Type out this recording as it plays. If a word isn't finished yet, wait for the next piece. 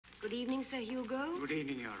Good evening, Sir Hugo. Good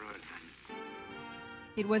evening, Your Royal Highness.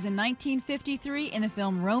 It was in 1953 in the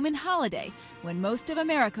film Roman Holiday when most of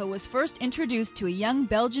America was first introduced to a young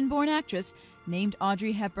Belgian-born actress named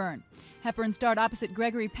Audrey Hepburn. Hepburn starred opposite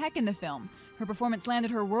Gregory Peck in the film. Her performance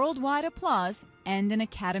landed her worldwide applause and an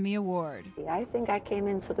Academy Award. I think I came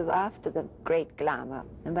in sort of after the great glamour.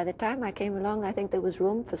 And by the time I came along, I think there was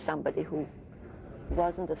room for somebody who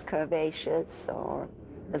wasn't as curvaceous or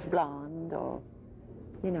as blonde or,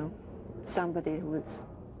 you know, somebody who was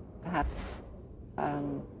perhaps a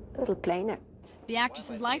little plainer. The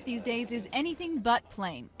actress's life these days is anything but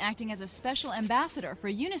plain. Acting as a special ambassador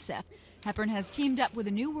for UNICEF, Hepburn has teamed up with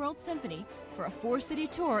the New World Symphony for a 4-city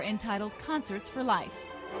tour entitled Concerts for Life.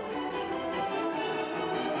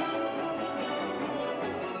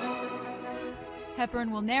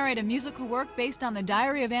 Hepburn will narrate a musical work based on the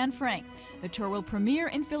Diary of Anne Frank. The tour will premiere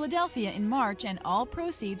in Philadelphia in March, and all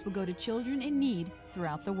proceeds will go to children in need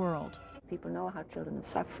throughout the world. People know how children are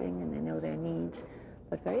suffering and they know their needs,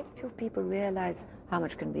 but very few people realize how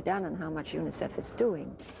much can be done and how much UNICEF is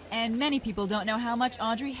doing. And many people don't know how much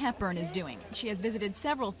Audrey Hepburn is doing. She has visited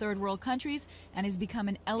several third world countries and has become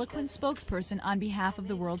an eloquent spokesperson on behalf of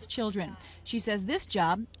the world's children. She says this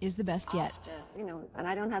job is the best yet. You know, and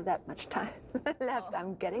I don't have that much time left.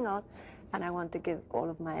 I'm getting on, and I want to give all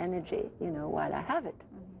of my energy, you know, while I have it.